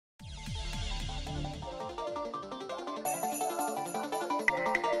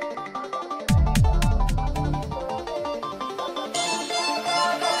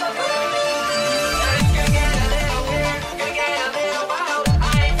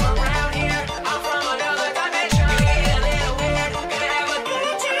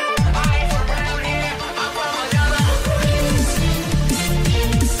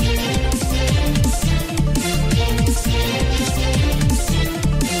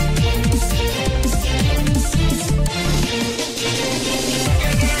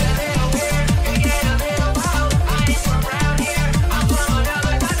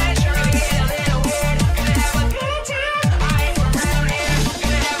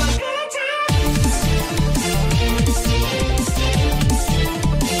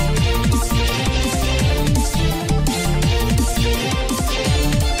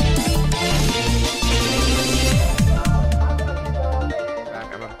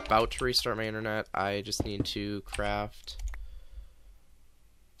about to restart my internet. I just need to craft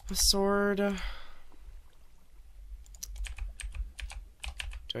a sword. Do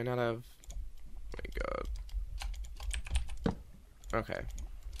I not have... Oh my god. Okay.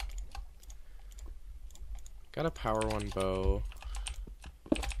 Got a power 1 bow.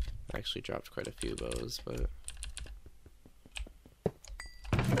 I actually dropped quite a few bows, but...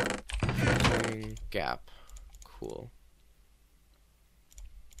 Gap. Cool.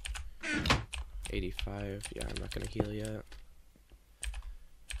 85. Yeah, I'm not gonna heal yet.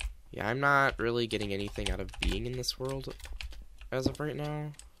 Yeah, I'm not really getting anything out of being in this world as of right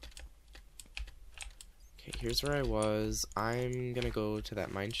now. Okay, here's where I was. I'm gonna go to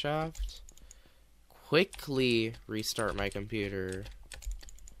that mine shaft. Quickly restart my computer.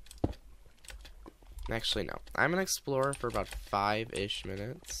 Actually, no. I'm gonna explore for about 5-ish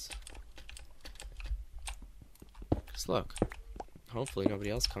minutes. Just look. Hopefully nobody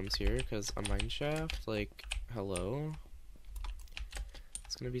else comes here, because a mine shaft, like, hello?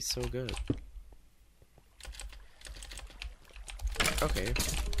 It's gonna be so good. Okay.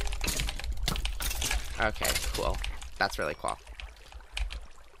 Okay, cool. That's really cool.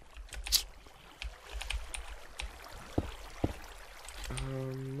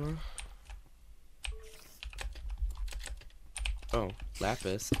 Oh,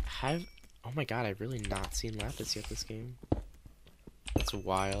 lapis. Oh my god, I've really not seen lapis yet this game. That's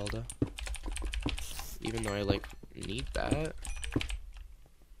wild. Even though I, like, need that.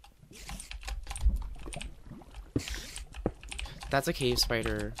 That's a cave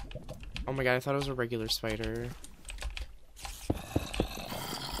spider. Oh my god, I thought it was a regular spider.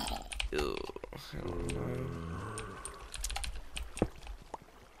 Ew, I don't know.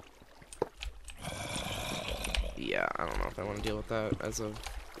 Yeah, I don't know if I want to deal with that as of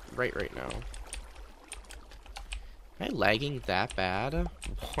right now. Am I lagging that bad?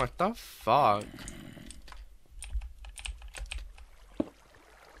 What the fuck?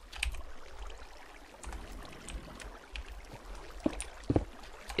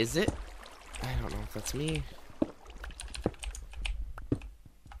 Is it? I don't know if that's me.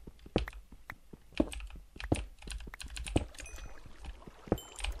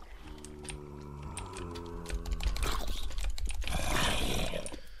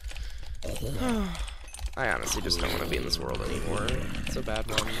 I honestly just don't want to be in this world anymore. It's a bad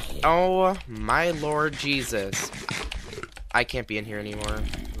one. Oh my Lord Jesus. I can't be in here anymore.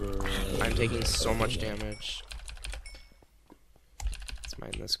 I'm taking so much damage. Let's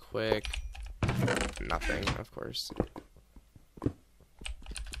mine this quick. Nothing, of course. Oh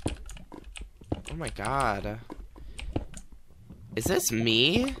my god. Is this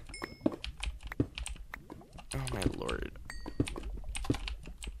me? Oh my Lord.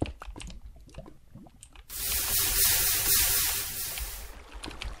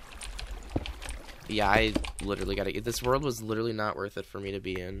 Yeah, I literally gotta... This world was literally not worth it for me to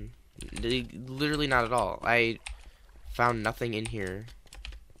be in. Literally not at all. I found nothing in here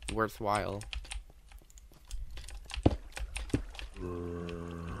worthwhile.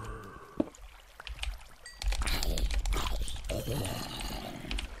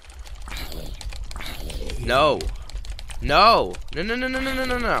 No! No! No, no, no, no, no, no,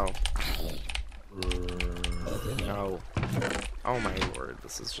 no, no! No. Oh my Lord,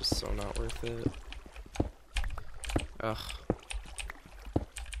 this is just so not worth it. Ugh.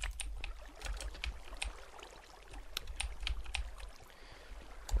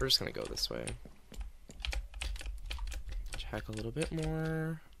 We're just gonna go this way. Check a little bit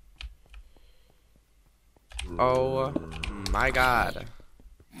more. Oh my god.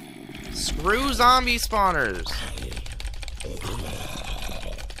 Screw zombie spawners!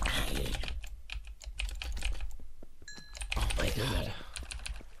 Oh my god.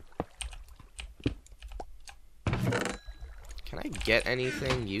 Can I get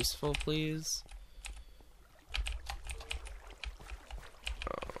anything useful, please?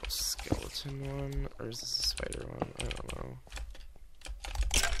 Oh, skeleton one? Or is this a spider one? I don't know.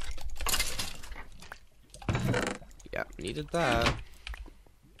 Yeah, needed that.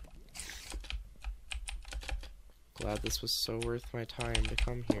 Glad this was so worth my time to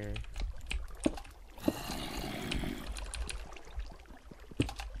come here.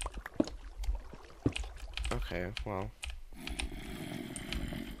 Okay, well.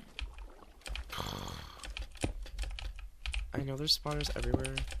 I know there's spawners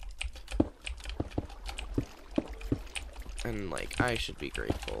everywhere. And, like, I should be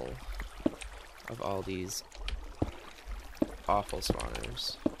grateful of all these awful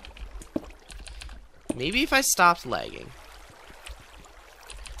spawners. Maybe if I stopped lagging.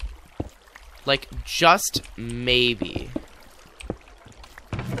 Like, just maybe.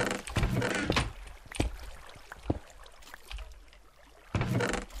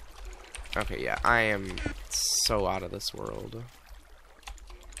 Okay, yeah, I am so out of this world.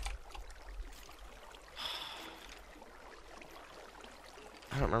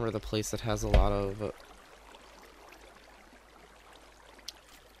 I don't remember the place that has a lot of...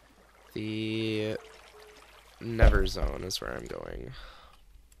 The Never Zone is where I'm going.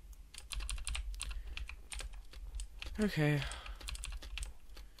 Okay.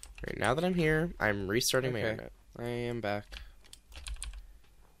 Right, now that I'm here, I'm restarting my internet. I am back.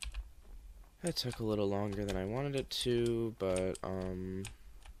 That took a little longer than I wanted it to, but,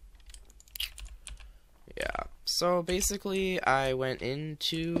 yeah. So, basically, I went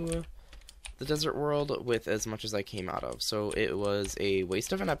into the desert world with as much as I came out of. So, it was a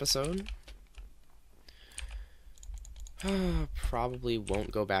waste of an episode. Probably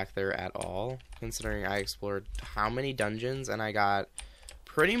won't go back there at all, considering I explored how many dungeons, and I got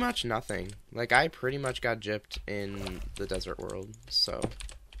pretty much nothing. Like, I pretty much got gypped in the desert world, so...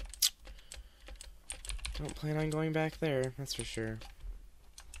 Don't plan on going back there, that's for sure.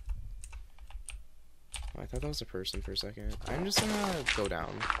 Oh, I thought that was a person for a second. I'm just gonna go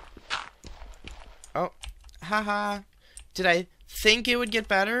down. Oh, haha. Did I think it would get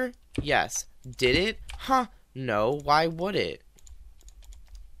better? Yes. Did it? Huh. No, why would it?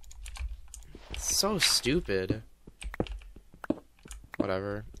 It's so stupid.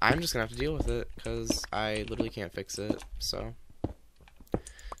 Whatever. I'm just gonna have to deal with it, because I literally can't fix it, so...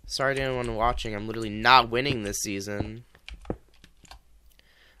 Sorry to anyone watching, I'm literally not winning this season.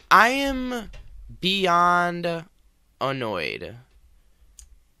 I am beyond annoyed.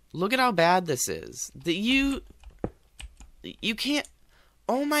 Look at how bad this is. You can't...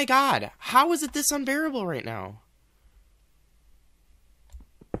 Oh my god, how is it this unbearable right now?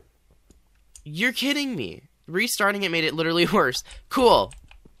 You're kidding me. Restarting it made it literally worse. Cool.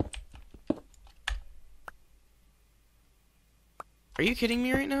 Are you kidding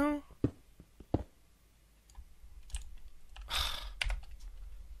me right now?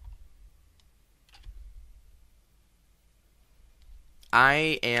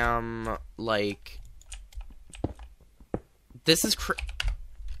 I am, like... This is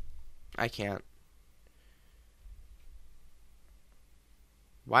I can't.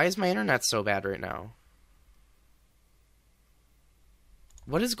 Why is my internet so bad right now?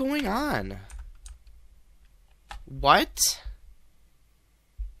 What is going on? What?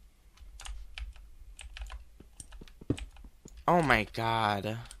 Oh my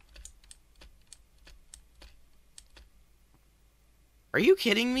god. Are you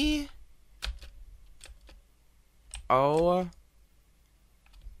kidding me? Oh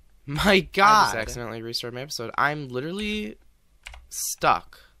my god. I just accidentally restarted my episode. I'm literally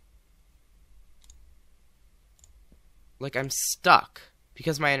stuck. Like, I'm stuck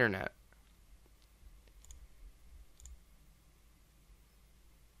because of my internet.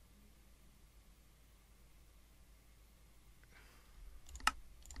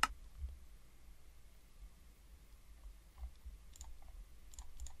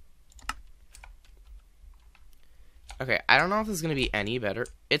 Okay, I don't know if this is going to be any better.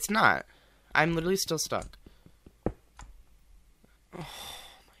 It's not. I'm literally still stuck. Oh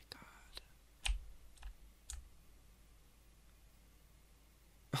my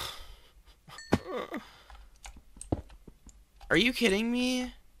god. Are you kidding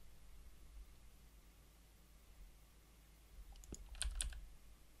me?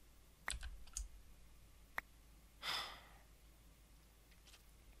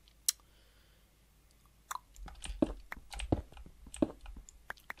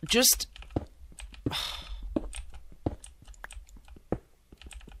 Just...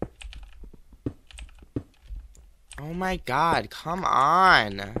 Oh my god, come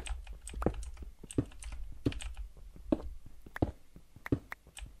on.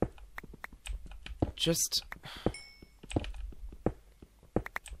 Just...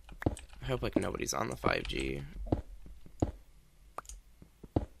 I hope, like, nobody's on the 5G.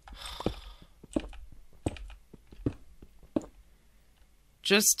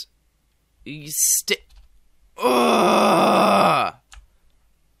 Just... Ugh!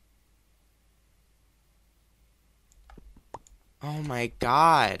 Oh my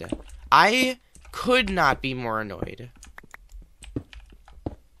god. I could not be more annoyed.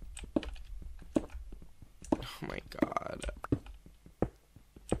 Oh my god.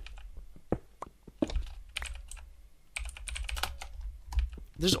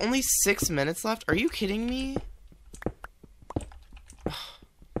 There's only 6 minutes left? Are you kidding me?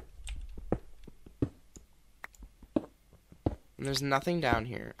 And there's nothing down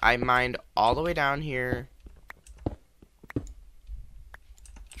here. I mined all the way down here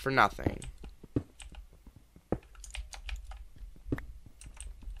for nothing.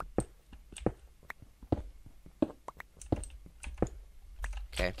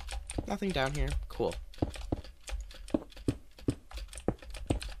 Nothing down here. Cool.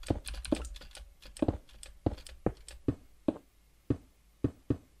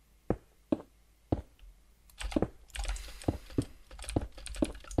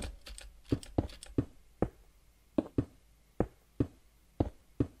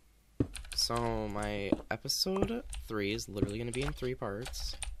 So my episode 3 is literally going to be in 3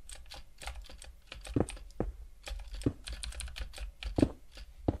 parts.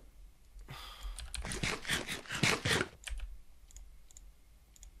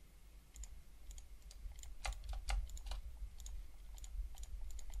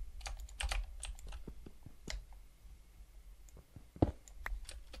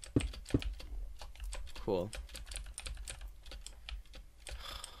 Cool.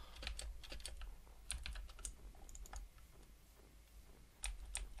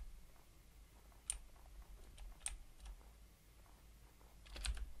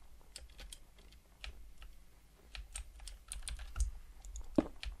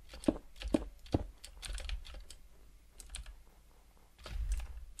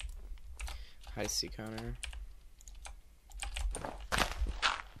 Hi, Sea Connor.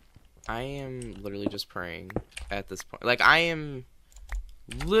 I am literally just praying at this point. Like, I am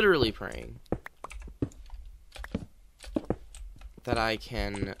literally praying that I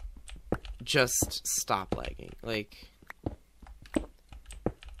can just stop lagging. Like,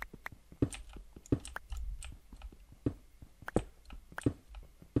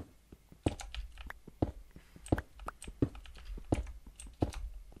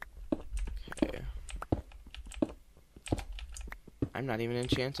 I'm not even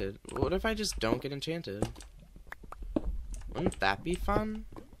enchanted. What if I just don't get enchanted? Wouldn't that be fun?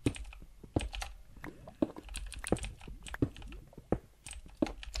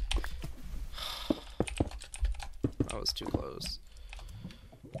 That was too close.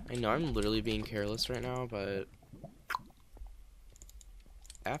 I know I'm literally being careless right now, but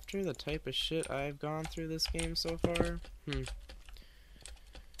after the type of shit I've gone through this game so far,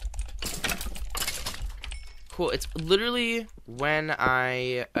 Cool, it's literally when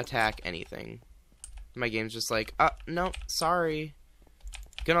I attack anything. My game's just like, no, sorry.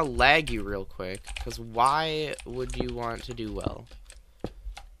 Gonna lag you real quick, because why would you want to do well?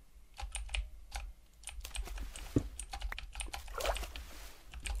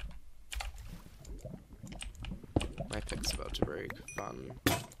 My pick's about to break. Fun.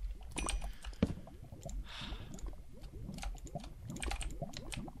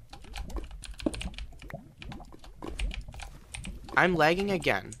 I'm lagging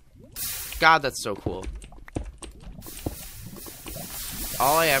again. God, that's so cool.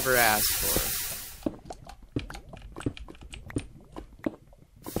 All I ever asked for.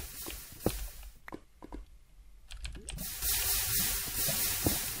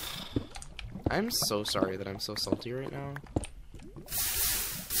 I'm so sorry that I'm so salty right now.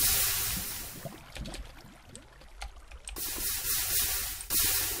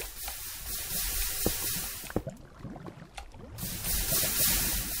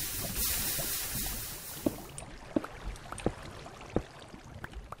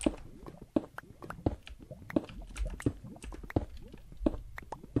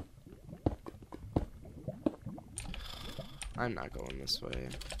 I'm not going this way.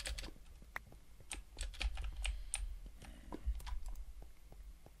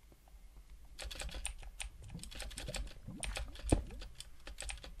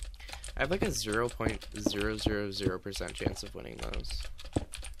 I have like a 0.000% chance of winning those.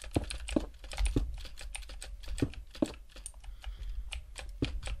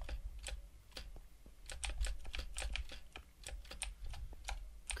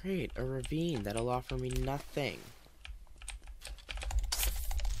 Great, a ravine. That'll offer me nothing.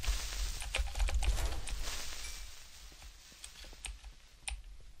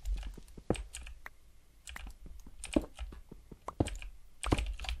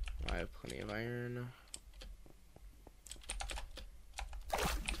 I have plenty of iron.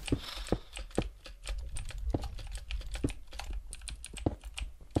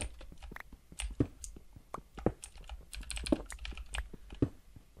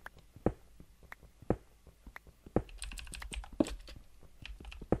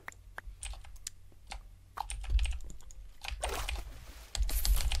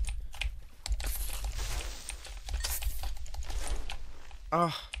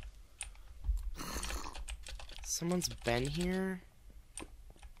 Oh. Someone's been here?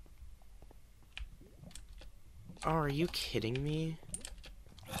 Oh, are you kidding me?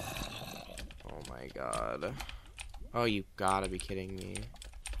 Oh my god. Oh, you gotta be kidding me.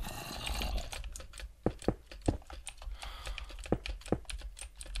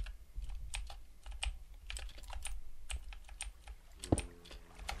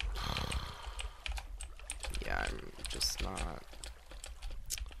 just not.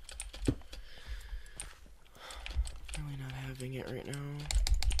 Really not having it right now.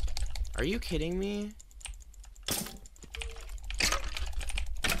 Are you kidding me?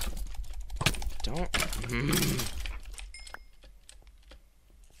 Don't.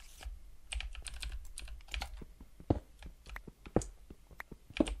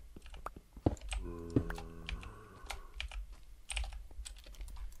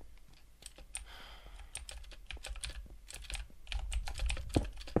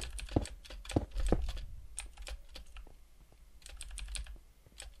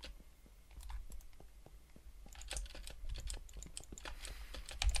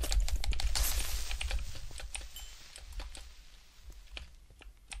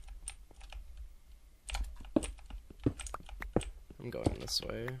 I'm going this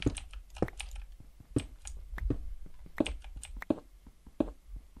way.